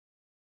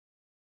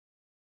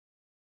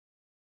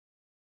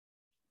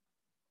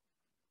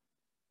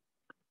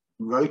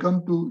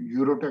Welcome to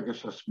Eurotech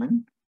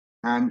Assessment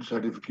and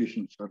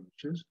Certification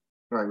Services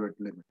Private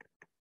Limited.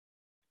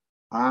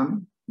 I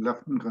am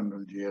Lieutenant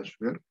Colonel J.S.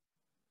 Weir,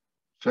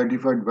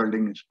 Certified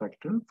Welding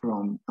Inspector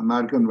from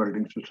American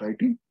Welding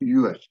Society,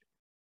 USA.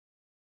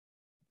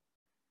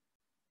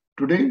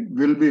 Today,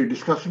 we'll be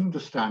discussing the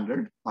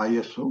standard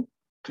ISO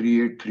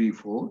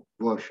 3834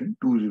 version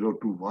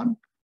 2021,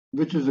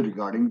 which is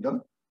regarding the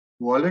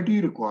quality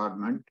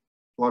requirement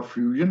for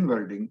fusion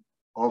welding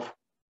of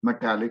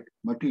metallic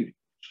material.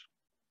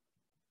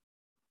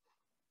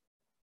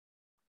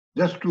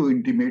 Just to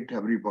intimate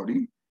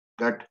everybody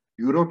that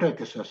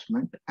Eurotech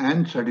Assessment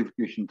and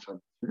Certification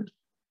Services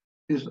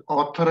is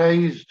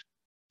authorized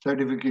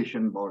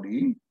certification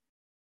body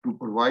to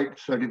provide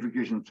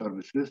certification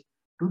services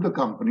to the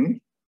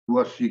companies who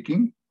are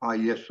seeking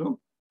ISO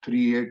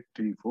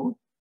 3834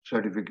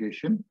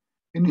 certification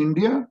in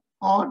India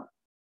or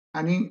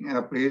any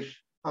place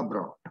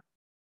abroad.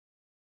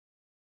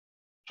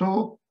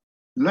 So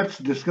let's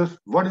discuss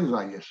what is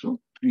ISO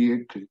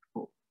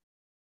 3834.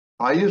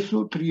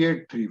 ISO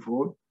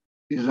 3834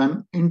 is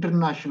an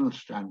international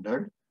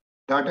standard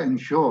that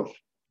ensures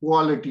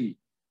quality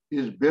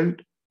is built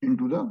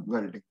into the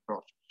welding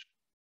process.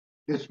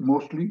 It's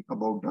mostly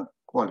about the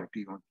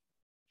quality only,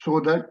 so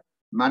that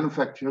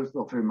manufacturers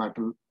of a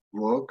metal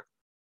work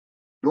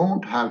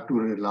don't have to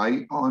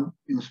rely on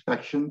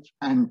inspections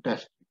and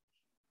testing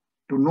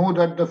to know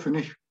that the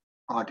finished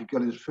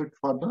article is fit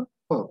for the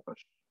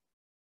purpose.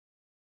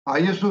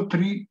 ISO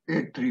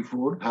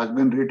 3834 has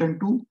been written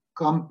to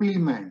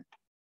complement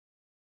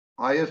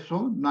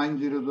ISO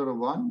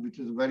 9001, which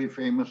is a very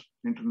famous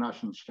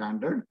international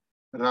standard,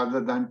 rather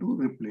than to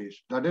replace.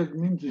 That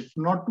means it's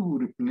not to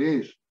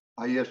replace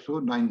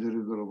ISO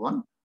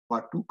 9001,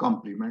 but to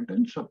complement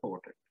and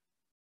support it.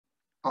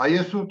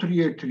 ISO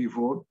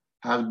 3834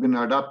 has been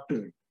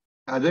adopted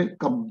as a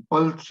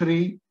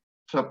compulsory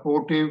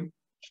supportive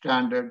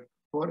standard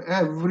for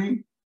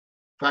every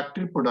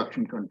factory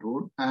production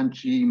control and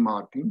CE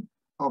marking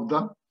of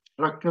the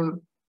structural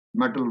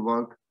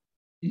metalwork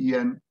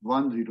EN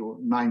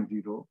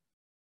 1090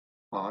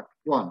 part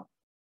 1.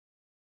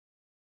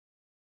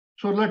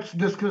 So let's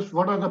discuss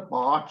what are the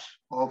parts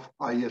of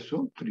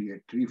ISO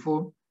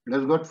 3834. It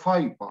has got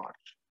 5 parts.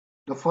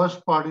 The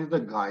first part is the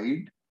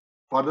guide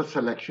for the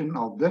selection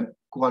of the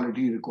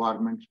quality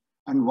requirements.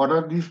 And what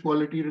are these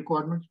quality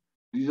requirements?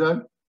 These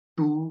are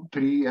 2,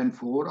 3, and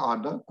 4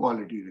 are the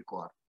quality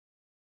requirements.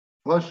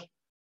 First,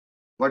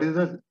 what is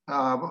the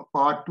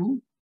part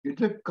 2?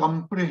 It's a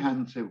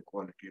comprehensive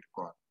quality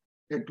requirement.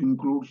 It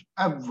includes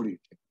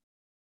everything.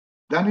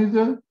 Then is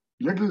a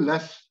little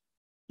less,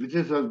 which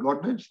has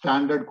got the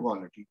standard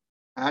quality.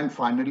 And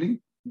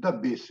finally, the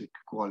basic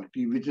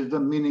quality, which is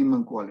the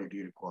minimum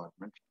quality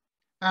requirement.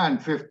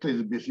 And fifth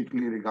is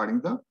basically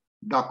regarding the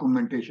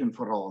documentation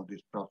for all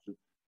this process.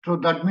 So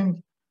that means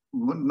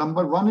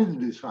number 1 is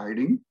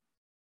deciding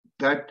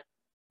that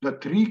the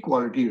 3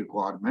 quality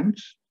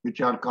requirements, which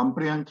are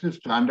comprehensive,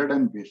 standard,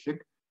 and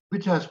basic,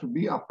 which has to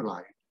be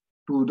applied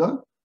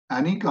to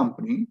any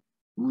company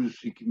who is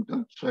seeking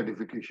the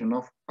certification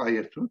of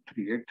ISO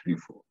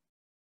 3834.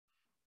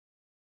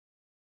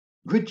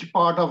 Which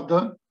part of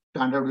the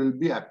standard will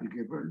be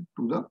applicable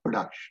to the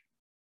production?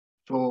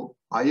 So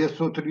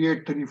ISO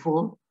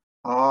 3834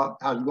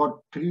 has got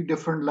 3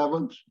 different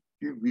levels.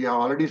 We have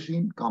already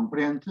seen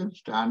comprehensive,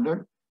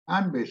 standard,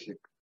 and basic.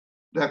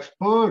 The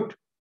expert,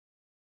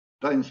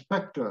 the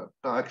inspector,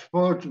 the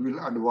experts will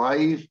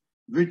advise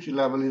which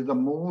level is the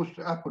most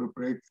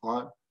appropriate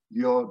for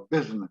your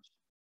business.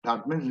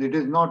 That means it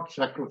is not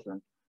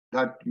sacrosanct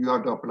that you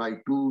have to apply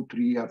 2,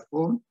 3, or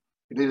 4.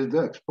 It is the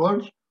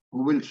experts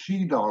who will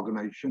see the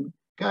organization,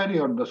 carry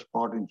out the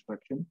spot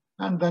inspection,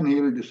 and then he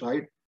will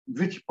decide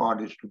which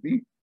part is to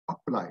be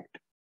applied.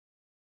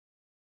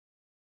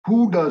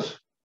 Who does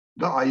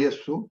the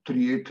ISO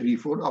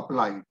 3834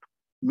 apply to?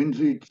 Means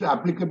it's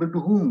applicable to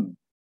whom?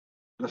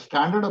 The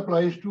standard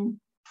applies to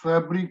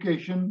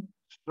fabrication,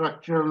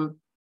 structural,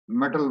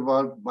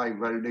 metalwork by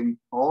welding,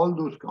 all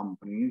those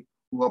companies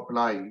who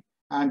apply,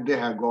 and they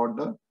have got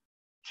the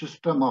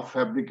system of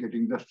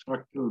fabricating the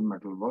structural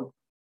metalwork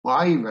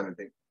by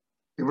welding.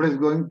 If it is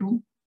going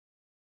to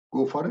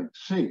go for a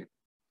sale.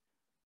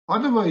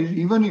 Otherwise,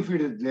 even if it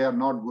is, they are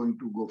not going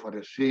to go for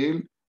a sale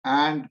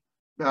and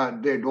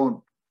they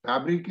don't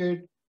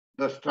fabricate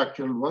the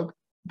structural work,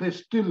 they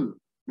still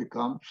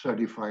become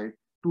certified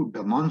to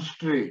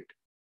demonstrate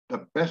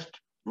the best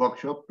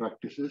workshop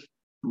practices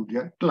to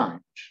their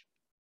clients.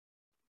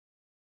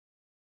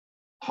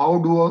 How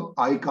do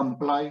I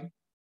comply?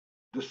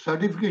 The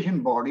certification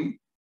body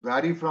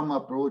vary from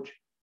approach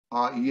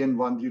EN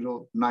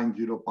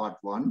 1090 part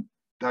 1,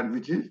 that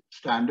which is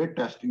standard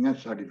testing and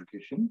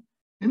certification.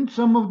 In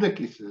some of the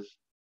cases,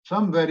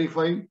 some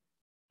verify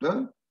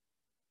the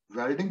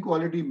welding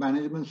quality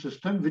management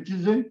system, which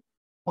is a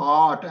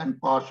part and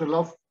parcel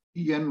of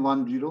EN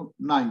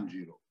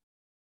 1090,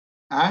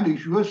 and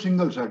issue a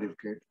single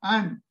certificate.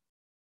 And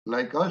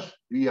like us,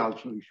 we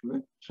also issue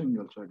a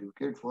single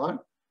certificate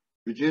for,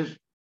 which is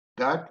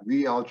that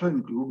we also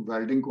include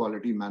welding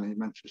quality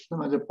management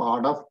system as a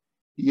part of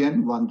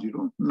EN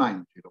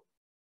 1090.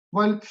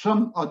 While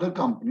some other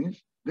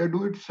companies, they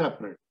do it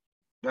separate.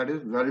 That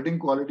is Welding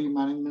Quality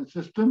Management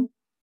System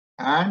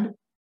and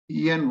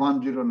EN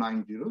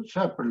 1090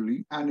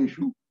 separately and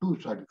issue two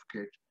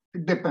certificates.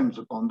 It depends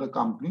upon the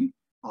company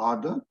or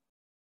the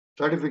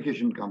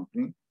certification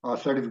company or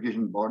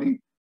certification body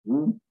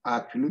who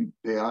actually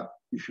they are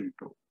issued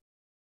to.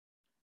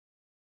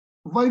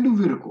 Why do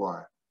we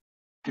require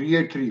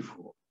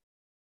 3834?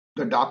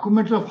 The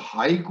documents of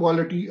high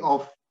quality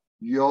of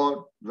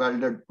your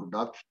welded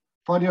products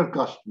for your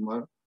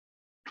customer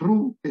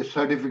through a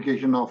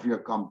certification of your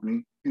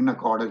company in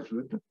accordance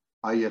with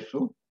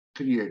ISO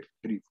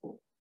 3834.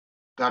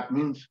 That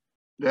means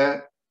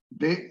that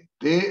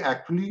they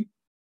actually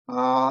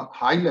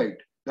highlight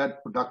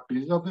that product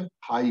is of a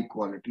high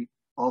quality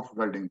of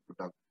welding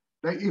product.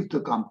 That if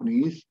the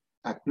company is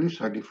actually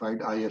certified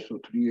ISO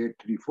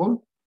 3834,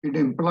 it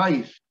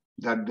implies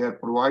that they are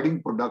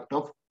providing product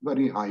of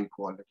very high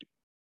quality.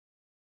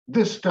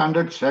 This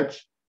standard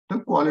sets the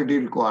quality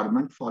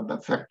requirement for the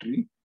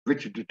factory,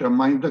 which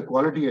determines the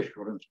quality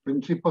assurance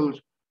principles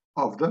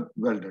of the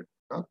welded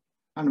product.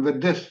 And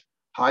with this,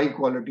 high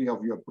quality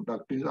of your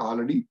product is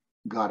already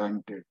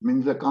guaranteed.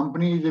 Means the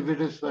company, if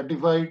it is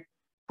certified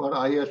for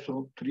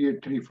ISO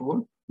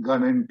 3834,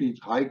 guarantees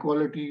high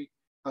quality,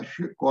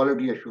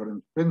 quality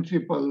assurance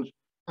principles,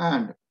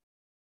 and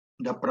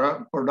the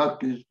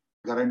product is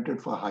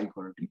guaranteed for high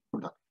quality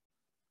product.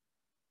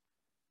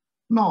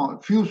 Now,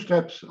 a few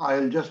steps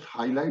I'll just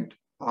highlight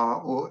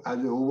as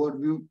an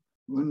overview.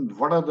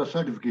 What are the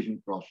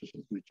certification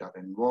processes which are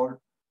involved?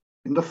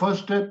 In the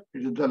first step,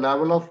 it is the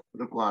level of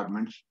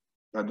requirements,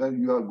 whether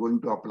you are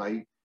going to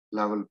apply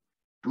level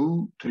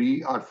 2,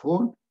 3, or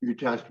 4,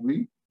 which has to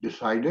be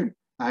decided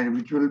and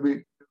which will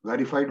be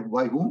verified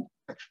by whom?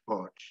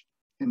 Experts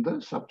in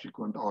the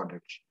subsequent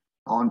audits.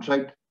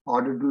 On-site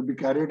audit will be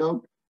carried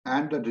out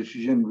and the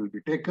decision will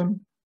be taken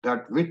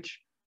that which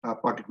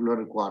particular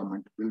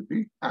requirement will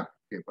be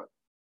applicable.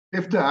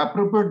 If the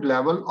appropriate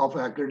level of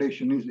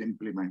accreditation is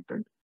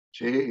implemented,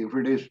 say if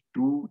it is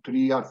 2,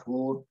 3, or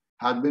 4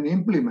 has been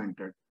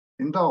implemented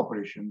in the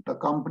operation, the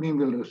company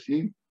will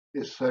receive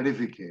a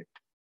certificate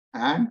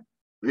and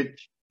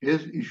which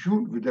is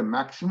issued with a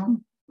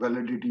maximum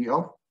validity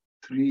of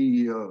 3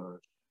 years.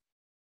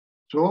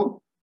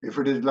 So if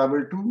it is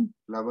level 2,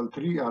 level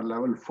 3, or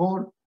level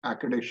 4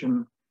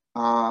 accreditation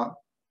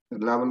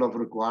level of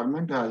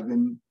requirement has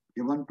been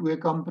given to a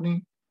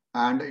company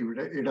and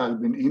it has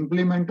been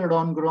implemented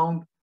on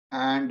ground,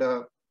 and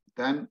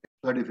then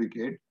a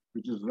certificate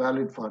which is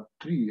valid for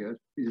 3 years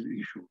is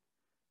issued.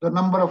 The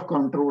number of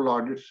control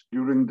audits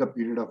during the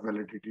period of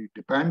validity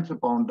depends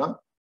upon the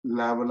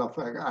level of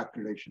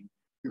accreditation.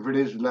 If it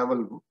is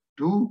level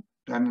 2,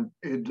 then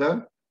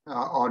the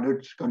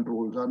audits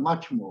controls are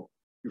much more.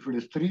 If it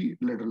is 3,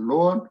 little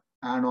lower,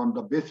 and on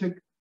the basic,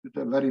 it's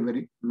a very,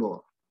 very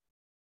lower.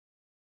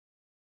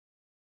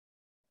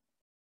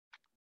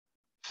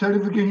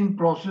 Certification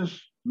process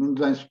means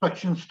the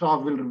inspection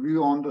staff will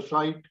review on the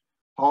site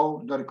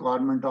how the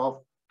requirement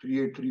of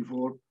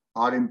 3834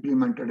 are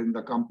implemented in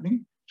the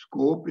company.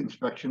 Scope,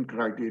 inspection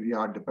criteria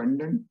are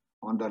dependent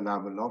on the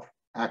level of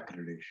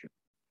accreditation.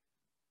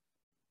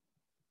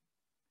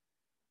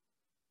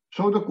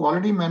 So the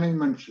quality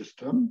management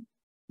system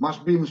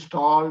must be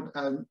installed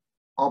and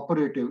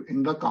operative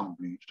in the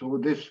company. So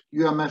this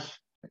QMS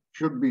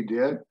should be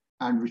there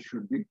and which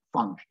should be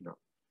functional.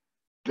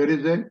 There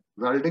is a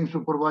welding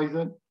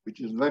supervisor,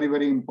 which is very,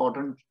 very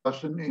important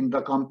person in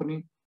the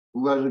company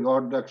who has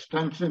got the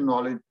extensive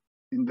knowledge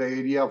in the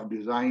area of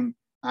design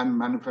and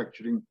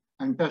manufacturing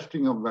and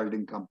testing of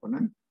welding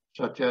components,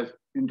 such as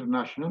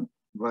international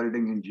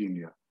welding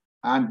engineer.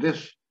 And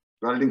this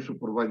welding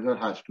supervisor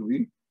has to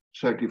be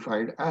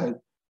certified as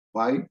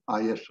by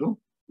ISO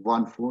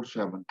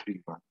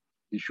 14731.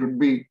 He should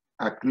be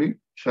actually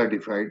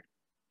certified.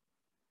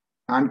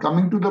 And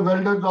coming to the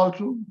welders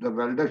also, the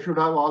welder should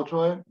have also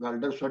a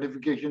welder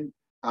certification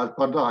as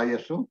per the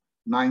ISO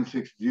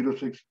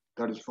 9606,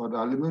 that is for the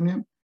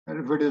aluminum.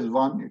 And if it is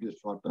 1, it is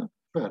for the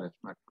ferrous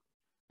metal.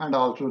 And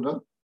also the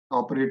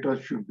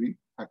operators should be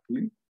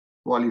actually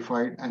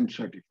qualified and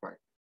certified.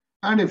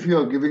 And if you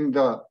are giving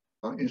the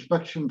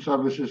inspection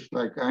services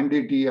like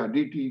NDT or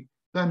DT,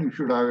 then you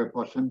should have a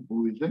person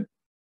who is a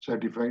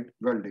certified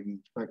welding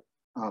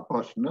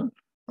personnel,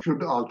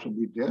 should also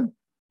be there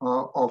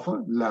of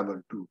a level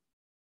 2.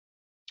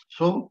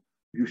 So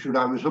you should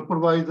have a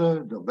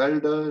supervisor, the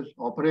welders,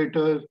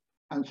 operators,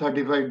 and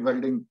certified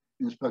welding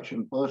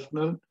inspection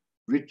personnel,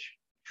 which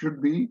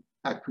should be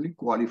actually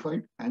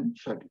qualified and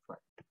certified.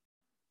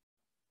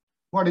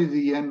 What is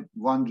EN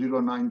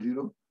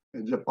 1090?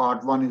 The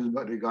part 1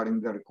 is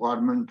regarding the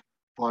requirement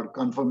for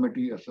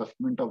conformity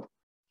assessment of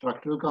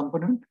structural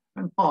component,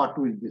 and part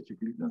 2 is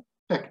basically the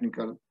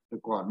technical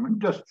requirement,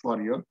 just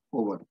for your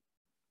overview.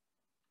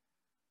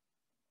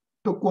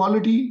 The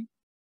quality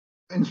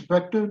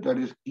inspector, that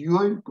is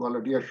QA,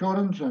 quality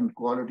assurance and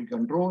quality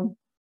control.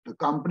 The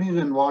companies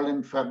involved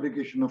in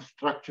fabrication of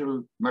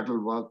structural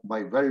metalwork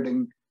by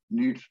welding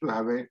needs to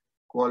have a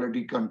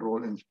quality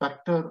control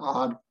inspector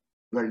or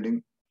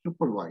welding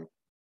supervise.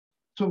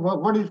 So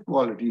what is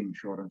quality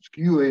assurance?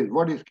 QA,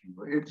 what is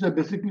QA? It's a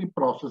basically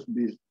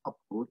process-based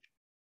approach,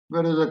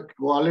 whereas a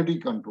quality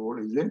control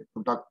is a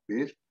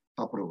product-based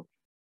approach.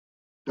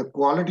 The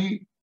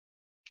quality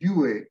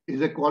QA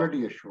is a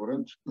quality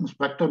assurance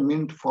inspector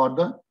meant for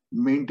the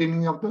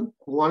maintaining of the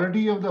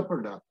quality of the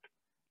product,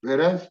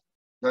 whereas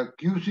the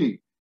QC,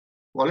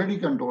 quality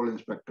control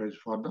inspector, is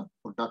for the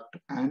product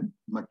and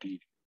material.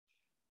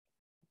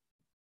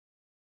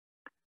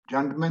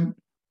 Gentlemen,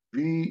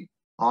 we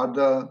are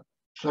the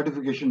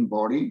certification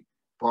body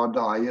for the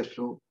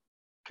ISO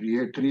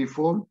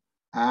 3834,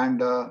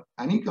 and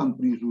any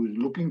companies who is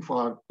looking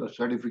for the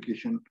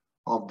certification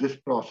of this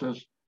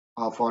process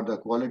for the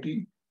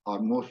quality are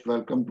most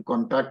welcome to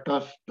contact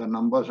us. The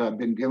numbers have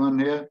been given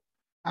here.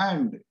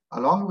 And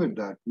along with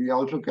that, we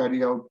also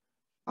carry out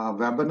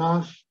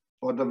webinars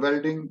for the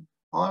welding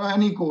or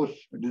any course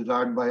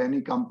desired by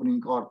any company,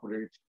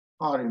 corporates,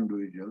 or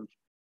individuals.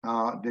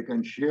 They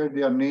can share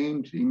their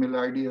names, email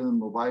ID, and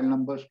mobile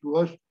numbers to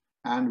us,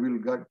 and we'll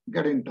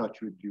get in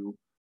touch with you.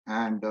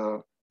 And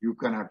you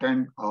can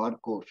attend our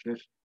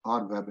courses,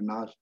 our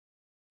webinars.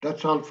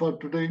 That's all for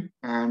today.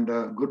 And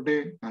good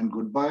day and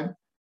goodbye.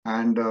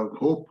 And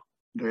hope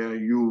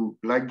you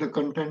like the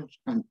content,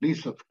 and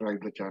please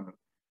subscribe the channel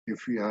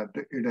if you had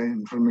the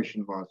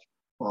information was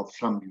of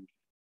some use.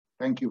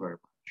 Thank you very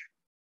much.